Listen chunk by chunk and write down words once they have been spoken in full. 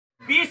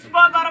विश्व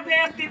गर्भे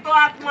स्थित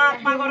आत्मा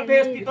आत्मा गर्भे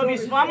स्थित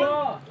विश्वम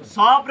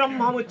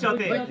सब्रह्म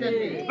उच्यते।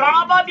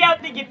 प्रणव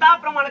व्याप्ति गीता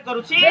प्रमाण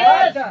करुछि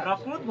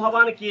प्रकृत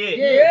भगवान किए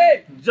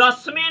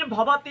जस्मिन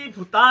भवति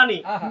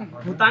भूतानि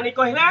भूतानि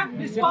कहले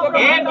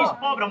ए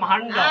विश्व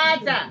ब्रह्मांड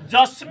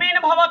जस्मिन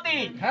भवति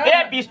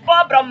ए विश्व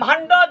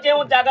ब्रह्मांड जे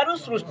जगरु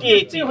सृष्टि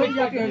हेछि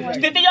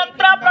स्थिति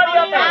यंत्र प्रलय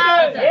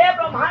ए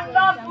ब्रह्मांड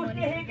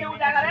सृष्टि हे केउ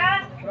जगरे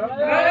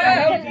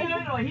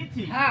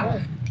रहिछि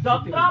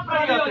जत्रा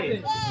प्रलयते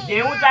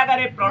केउ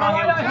जगरे प्रणय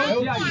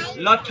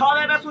हेछि लक्ष्य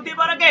देवे सुधि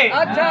परके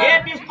ए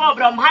विश्व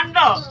ब्रह्मांड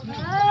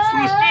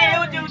सृष्टि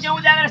हेउ जे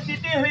जगरे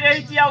स्थिति होई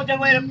रहिछि आ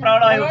जगरे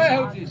प्रणय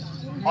हेछि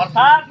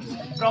अर्थात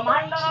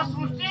ब्रह्मांडर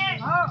सृष्टि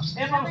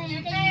एवं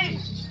स्थिति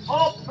ओ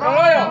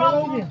प्रलय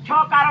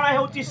मुख्य कारण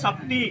हेउछि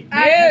शक्ति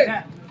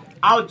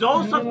आ जो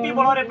शक्ति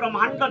बल रे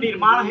ब्रह्मांड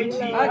निर्माण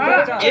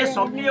हेछि ए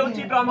शक्ति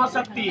हेउछि ब्रह्म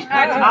शक्ति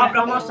आ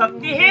ब्रह्म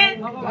शक्ति ही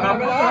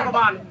प्रकृत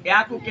भगवान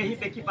याकु केही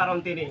देखि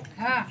पारंतिनी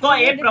तो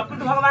ए प्रकृत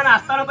भगवान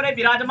आस्थान परे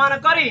विराजमान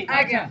करी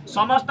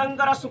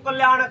समस्तंकर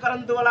सुकल्याण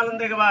करंतु वाला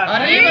देखबार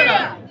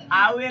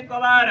आउ एक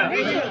बार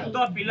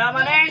तो पिला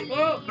माने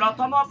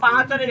प्रथम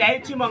पाहाच रे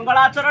जाईछि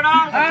मंगलाचरण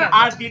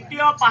आ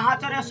द्वितीय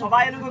पाहाच रे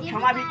सबायन को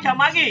क्षमा भिक्षा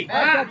मागी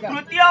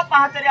तृतीय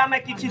पाहाच रे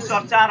हमें किछि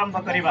चर्चा आरंभ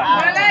करिबा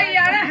बोले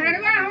यार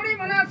हड़वा हुडी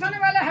मनासन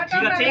वाले हटा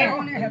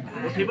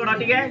उठी पड़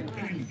ठीक है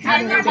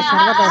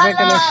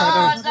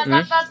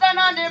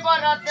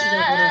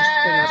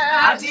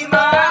आजी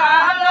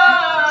मालो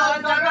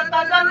जगत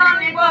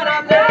जननी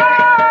बरते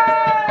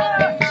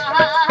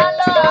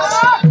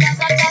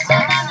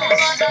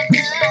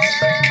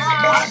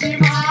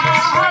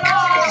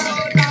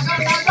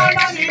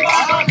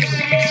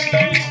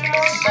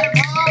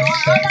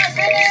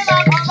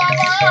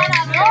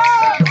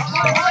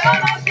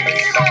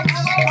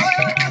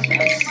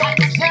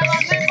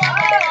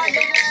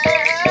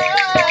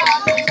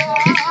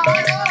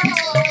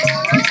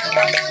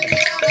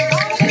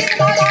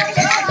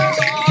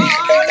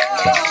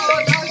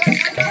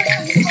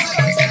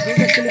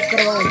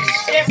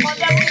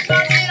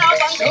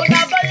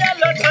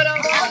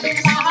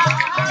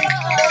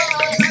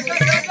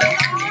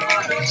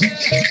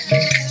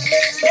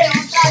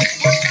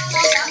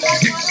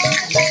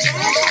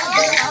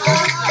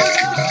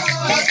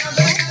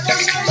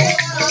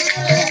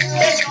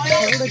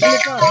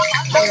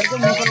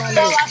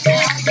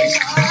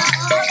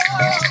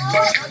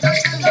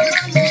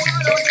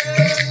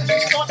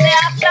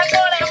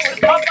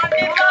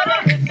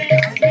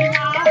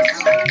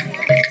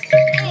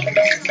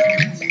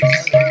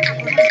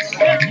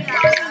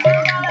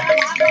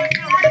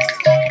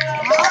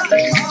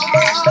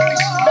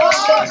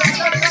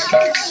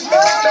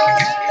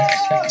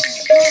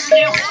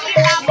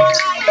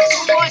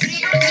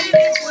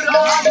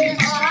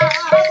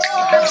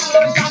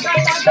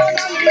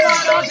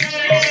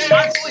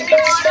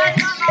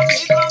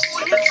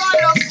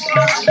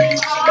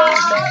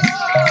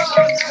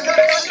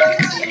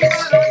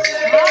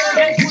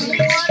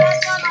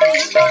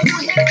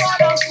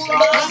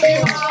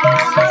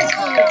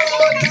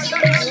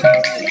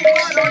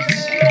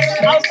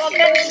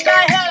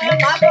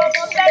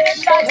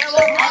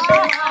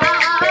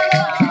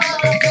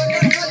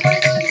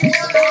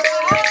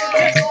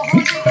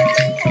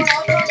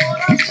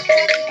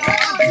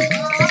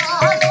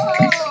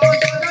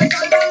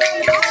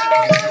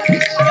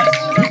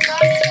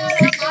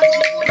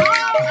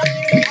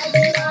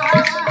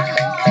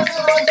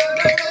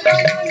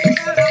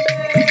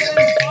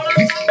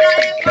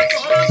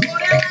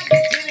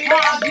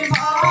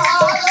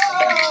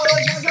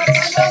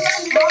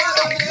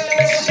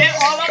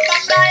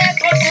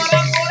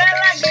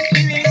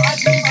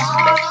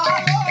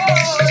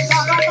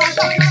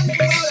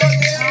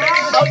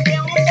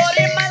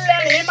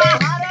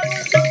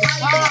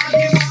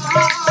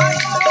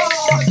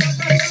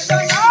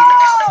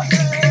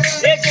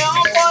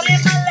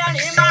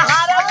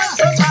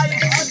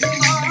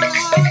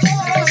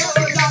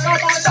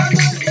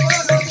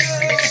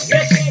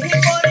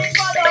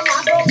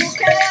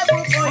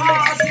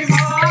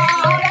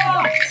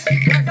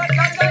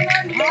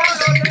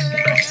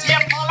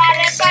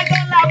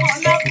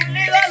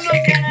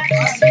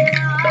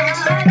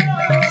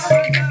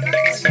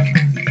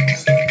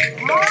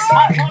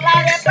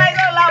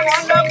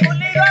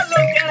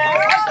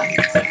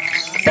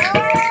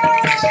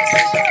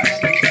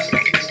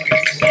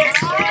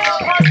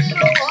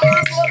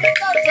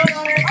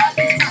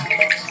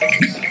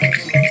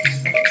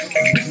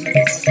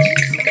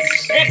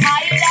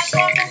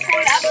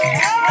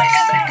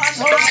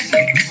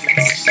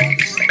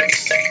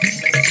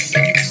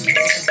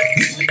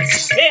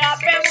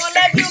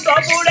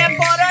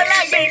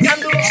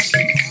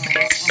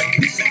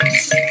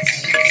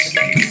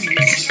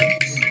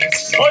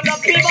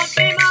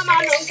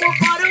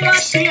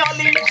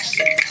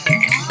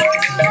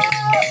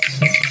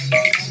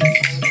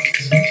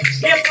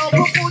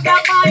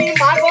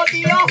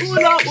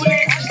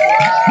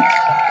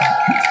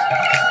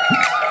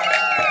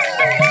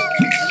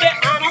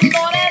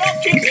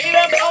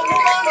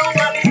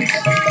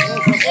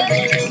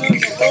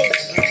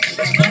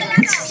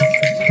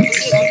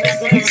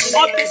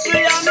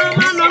पितृयान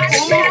मान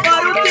को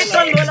करुति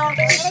कलोला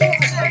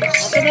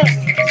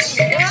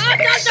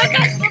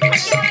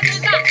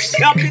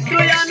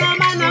पितृयान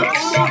मान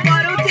को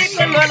करुति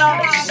कलोला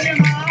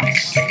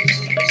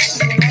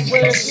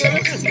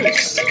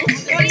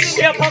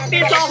ये भक्ति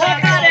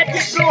सहकारे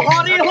पितृ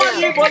हरि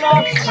हरि बोला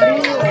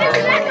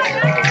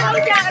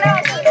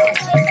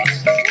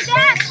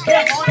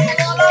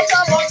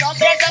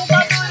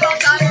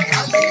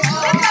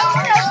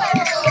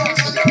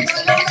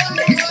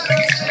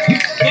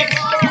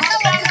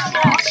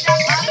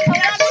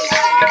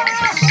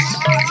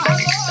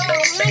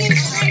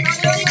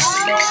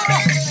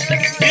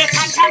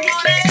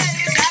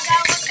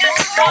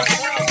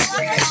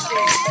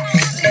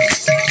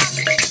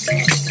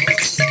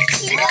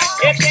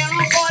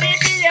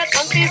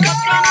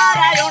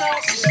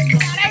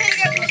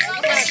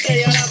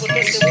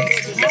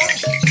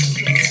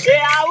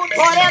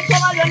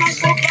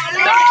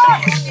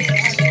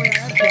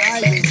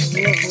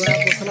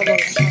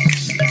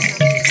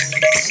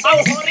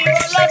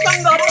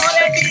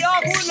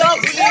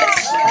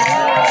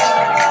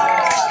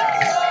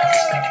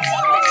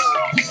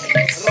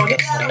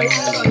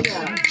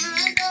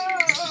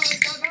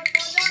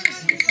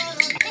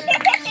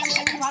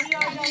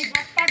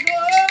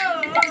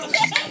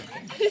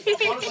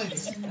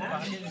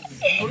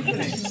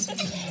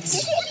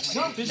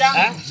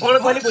कौन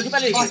कहली बुझी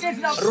पाली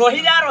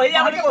रही जा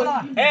बोली को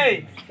ए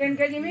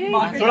केनके जिमी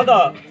सुन तो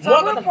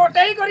सब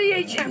कोटाई करी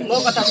जाई छै मो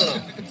कथा सुन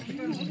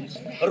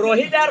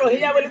रही जा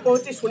बोली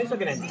कहती सुनी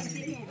सके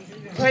नहीं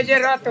होय जे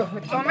रात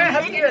तमे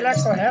हल्की वेला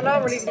कहेला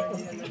बोली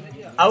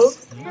आउ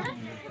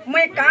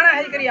मैं काना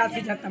है करी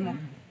आसी जाता म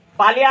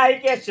पालिया है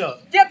के छ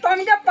जे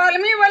तुमके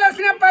पालमी वाला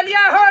सिने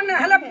पालिया हो न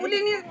हला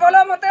पुलिनी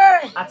बोलो मते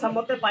अच्छा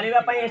मते पालिबा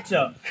पई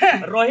छ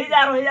रही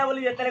जा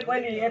बोली जेतरे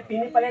कहली ए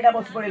तीन पालियाडा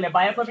बस पड़िले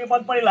बायक भी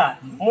बंद पड़िला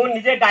मु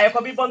निजे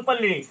गायक भी बंद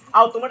पड़ली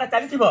आ तुमटा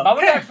चली थिबो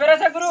बाबू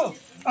एक्सपीरियंस गुरु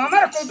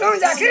हमर कुटुम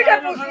जाखिर के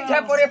पूछी छे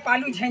परे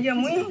पालू छे जे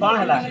मुई कोन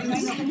हला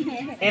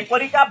ए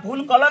परिका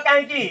भूल कल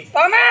काहे की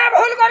तमे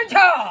भूल कर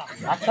छ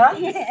अच्छा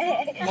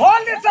भूल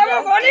दे सब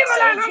गोली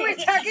वाला हम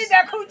छाकी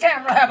देखू छे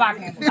रहबा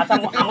के अच्छा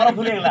हमर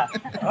भूल गेला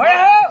होय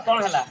हो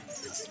कोन हला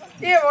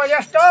ये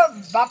वजस्ट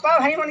बापा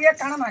भाई मन के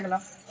काना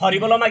मांगला हरि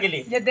बोलो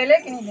मागिली जे देले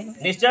कि नहीं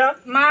देले निश्चय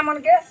मां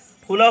मन के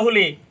फूल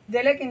हुली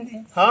देले कि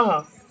नहीं हां हां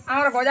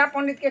और गोजा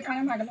पंडित के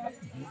काना मांगला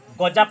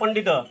गजा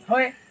पंडित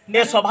होय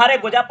ए सभारे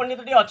गजा पंडित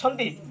टी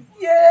अछंती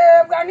ये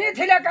गानी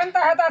थिले कांता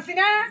हता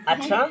सिना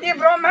अच्छा ये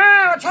ब्रह्मा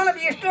अछन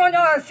विष्णु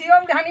जो शिव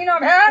ध्यानी न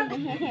भेल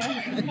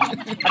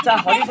अच्छा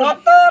हरि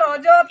सत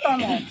रज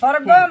तम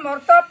स्वर्ग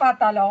मर्त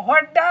पाताल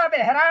हड्डा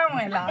बेहरा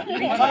महिला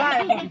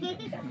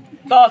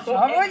तो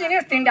सब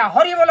जिनिस तीनटा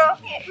हरि बोलो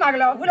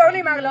मागलो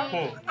हुलहुली मागलो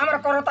हमर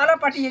करताला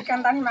पाटी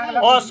कांदानी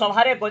मागलो ओ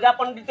सभारे गजा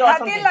पंडित हाथी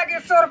अछंती लागे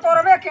सोर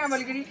करबे के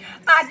बोलगिरी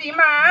आदि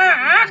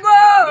मां गो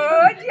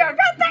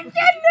जगत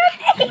के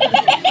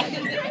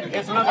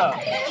ए सुना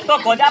तो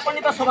गजा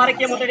पंडित सभारे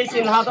के मते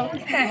चिन्हा तो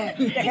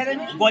देखे दे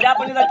गजा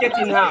पंडित के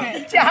चिन्हा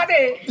चाह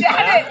दे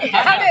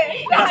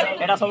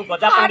एटा सब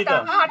गजा पंडित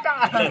आटा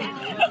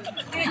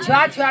ई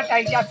छुआ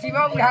टाइटा शिव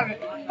उधार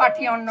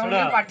पाठी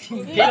अन्नौली पाठी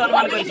के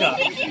अनुमान करिछ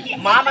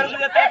मां मन को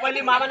जते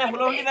कहली मां माने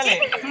हुलहुली देले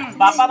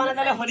बापा माने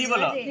देले हरि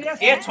बोलो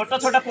ए छोट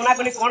छोट कोना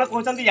कोनी कोन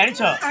कहचंती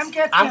जानिछ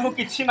हमको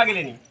किछि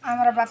मागिलेनी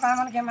हमरा बापा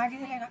मन के मागी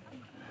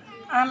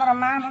देलेगा हमरा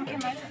मां मन के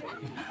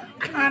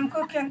मागी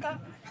हमको केंता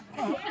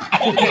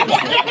ठीक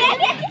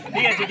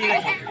है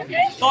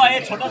तो ए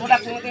छोट छोटा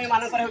कुनी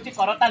मान करे होची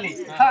करताली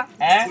हां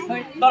हैं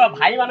तोर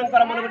भाई मान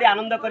कर मन गुडी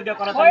आनंद कर दियो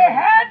करताली ओए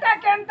हेटा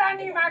केंता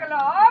नी मागलो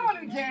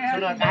बोलु छे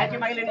सुनो काहे की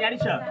मागिलेनी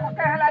जानिछ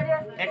कहला जे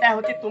एटा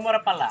होची तुमर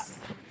पाला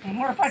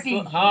मोर पाटी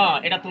हां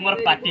एटा तुमर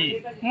पाटी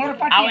मोर आ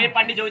पाटी ए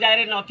पाटी जो जाय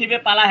रे नथिबे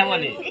पाला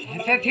हेवनी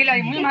से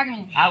थिलाई मुई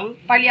मागमी आउ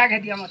पालिया के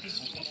दिया मते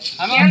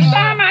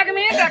केंता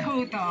मागमी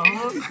देखू तो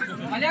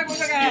मजा को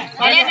जगह है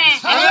अरे ने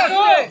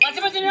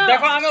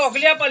देखो हमें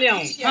ओखलिया पलिया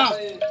हूं हां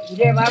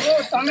जे बाबू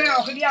तमे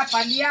ओखलिया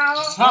पालिया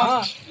हो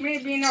हां मैं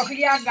बिन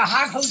ओखलिया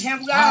गहा खौ छे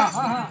बुआ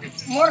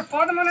मोर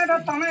पद मने तो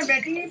तमे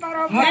बेटी नहीं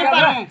पारो नहीं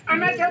पारो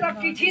हमें से तो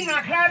किछि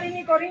नाखरा भी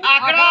नहीं करी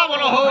आकड़ा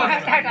बोलो हो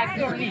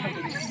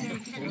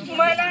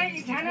मैला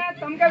इठाना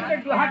तुमके के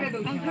दुहाटे दउ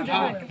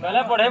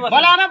पहले पढ़े बस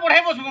बोला हमें पढ़े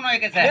बस बनो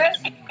एक से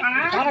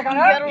खाना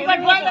इबा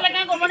दुआ तले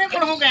का को मने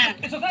पढ़ो के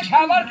इससे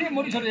खाबार थी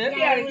मोरी छोरे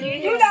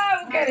जुड़ा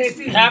करे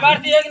खाबार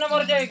थी एक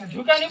नंबर जे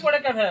झुका नहीं पड़े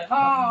के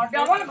हां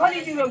डबल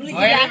खोली दिलो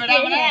होय रे बेटा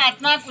मने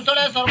आत्मा कुशल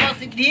सर्व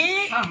सिद्धि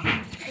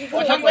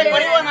ओछन पे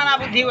पड़ियो नाना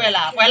बुद्धि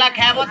वेला पहला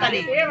खाबो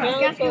तली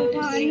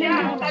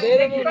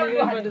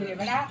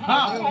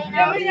हां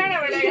जमी जाने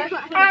वाला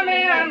आमे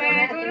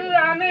गुरु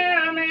आमे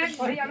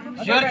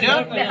जोर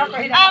जोर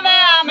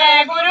आमे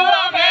गुरु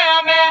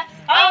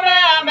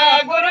आमे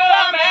गुरु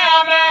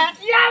आमे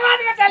ये बात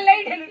में चल ले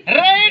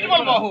रेट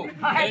बोल बहु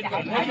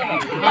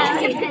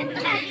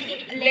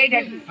ले दे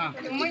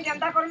मुई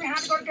जनता कर में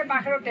हाथ करके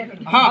बाखरो टेक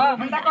हां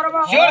जनता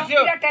करबो जोर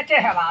जोर टेचे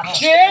हवा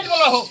रेट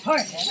बोल हो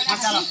होय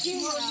चलो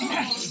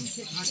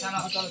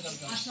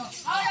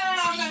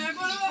आमे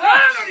गुरु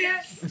आमे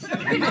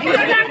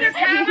ये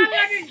खाना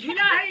लगे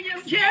झिला है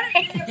जे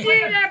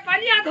रे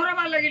पालिया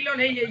धरबा लगी लो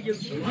ले ये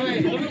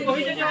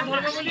कहि जे धर्म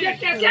बोली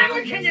क्या को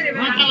खेजे रे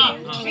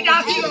ई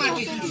आसी को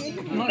माटी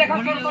देखो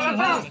तोर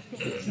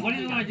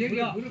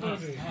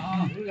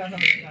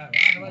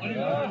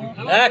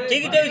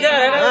ठीक तो विचार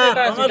है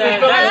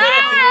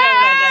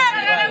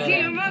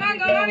मना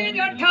गलनी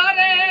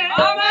जठरे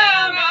आमे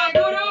आमे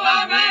गुरु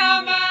आमे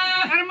आमे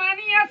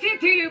हरमानी आसी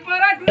थिल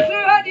पर कुसु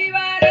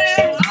जीवारे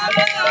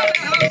आमे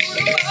आमे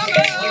गुरु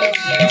आमे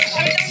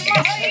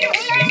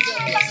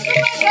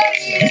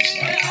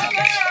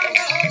आमे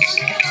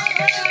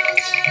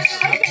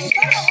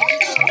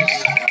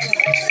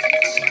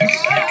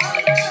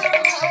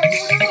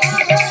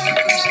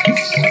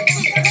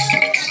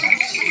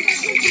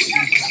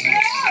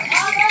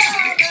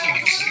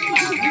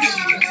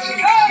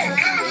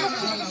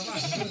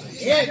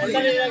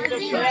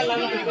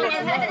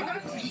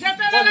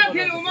जतला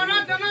फिर मना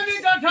जननी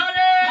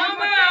जठरे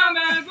आमे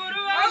आमे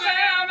गुरु आमे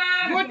आमे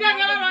गोटे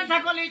गला रथा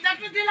कोली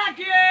चक्र दिला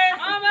के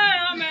आमे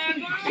आमे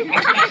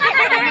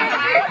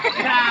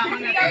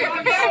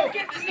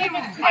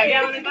आगे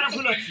आने पर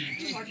फूल अछि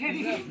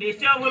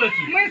निश्चय फूल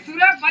अछि मैं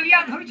सूरा पालिया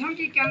धर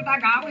छमकी केनता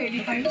गाव एली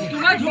तनी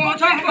तुमा झुको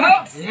छ हो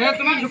ए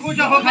तुमा झुको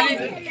छ हो खाली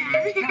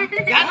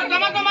या तो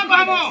तुमा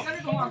कहमो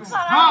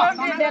हां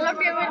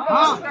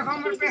हां देखो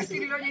मोर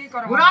पेस्टिक लोजिनी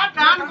करो पूरा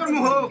टान करमु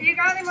हो ई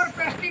गाने मोर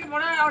पेस्टिक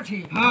बड़ा अछि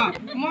हां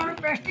मोर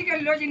पेस्टिक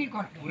लोजिनी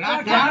कर पूरा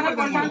टान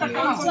करमु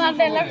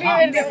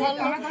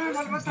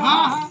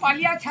हां हां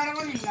पालिया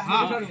छाड़बो निला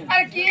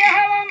अरे किए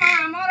है वो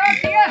मां मोर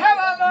किए है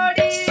वो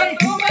बड़ी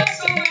तुमे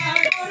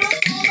गुरु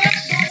तुमे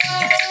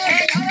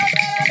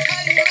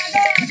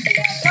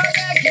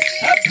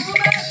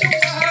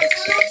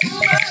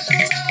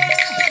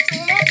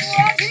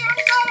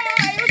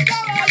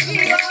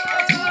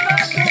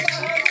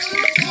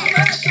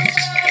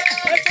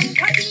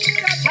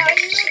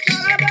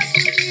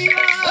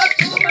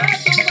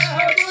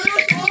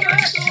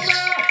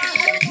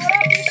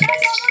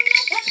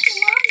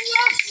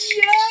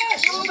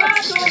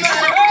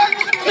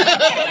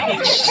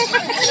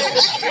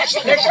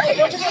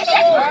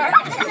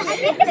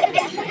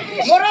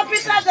मोर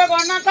पिता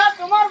जगन्नाथ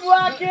तुमार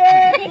बुआ के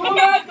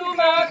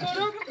तुमा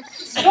गुरु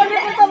कोने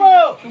तबो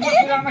तुम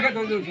सुराम के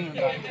दो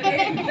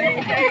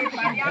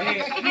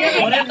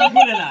ओरे तो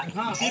भूलेला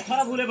ती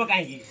थरा भूले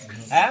बकाई की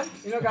हैं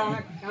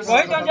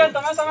कहि जे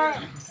तमे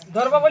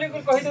धर्म बोली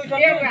कहि दउ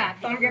ए बा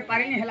तन के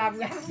पारी नहीं हला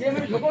बुआ ये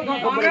मेरे झुको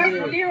हमरा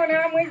पुली होने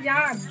मैं जा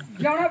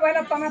जणो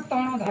बेला तमे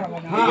तणो धरबो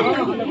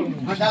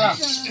हां चला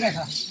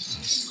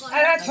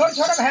अरे छोट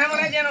छोट भाई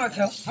मने जेन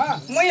अछो हां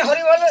मैं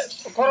हरि बोल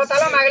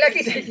करताला मागला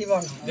की थई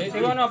जीवन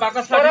देथिबो न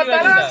बाकस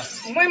करताला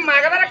मैं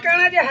मागबार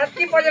कहना जे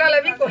हस्ती पजरा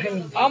लेबी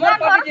कहमी अमर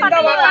पति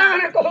जिंदाबाद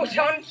माने कहू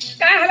छन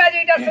का हला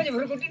जे इटा सज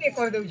भुरकुटी दे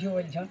कर दउ छ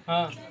बोल छन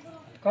हां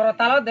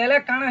करताला देले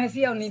काण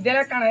हेसी और नी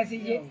देले काण हेसी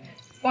जे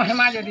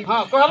कहमा जदी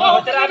हां कहबो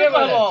चराबे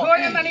बोले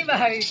सोए मानी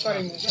बाहरी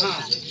करमी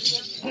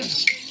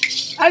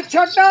हां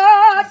छोट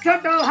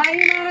छोट भाई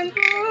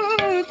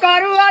मानू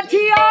करू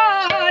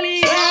अछियाली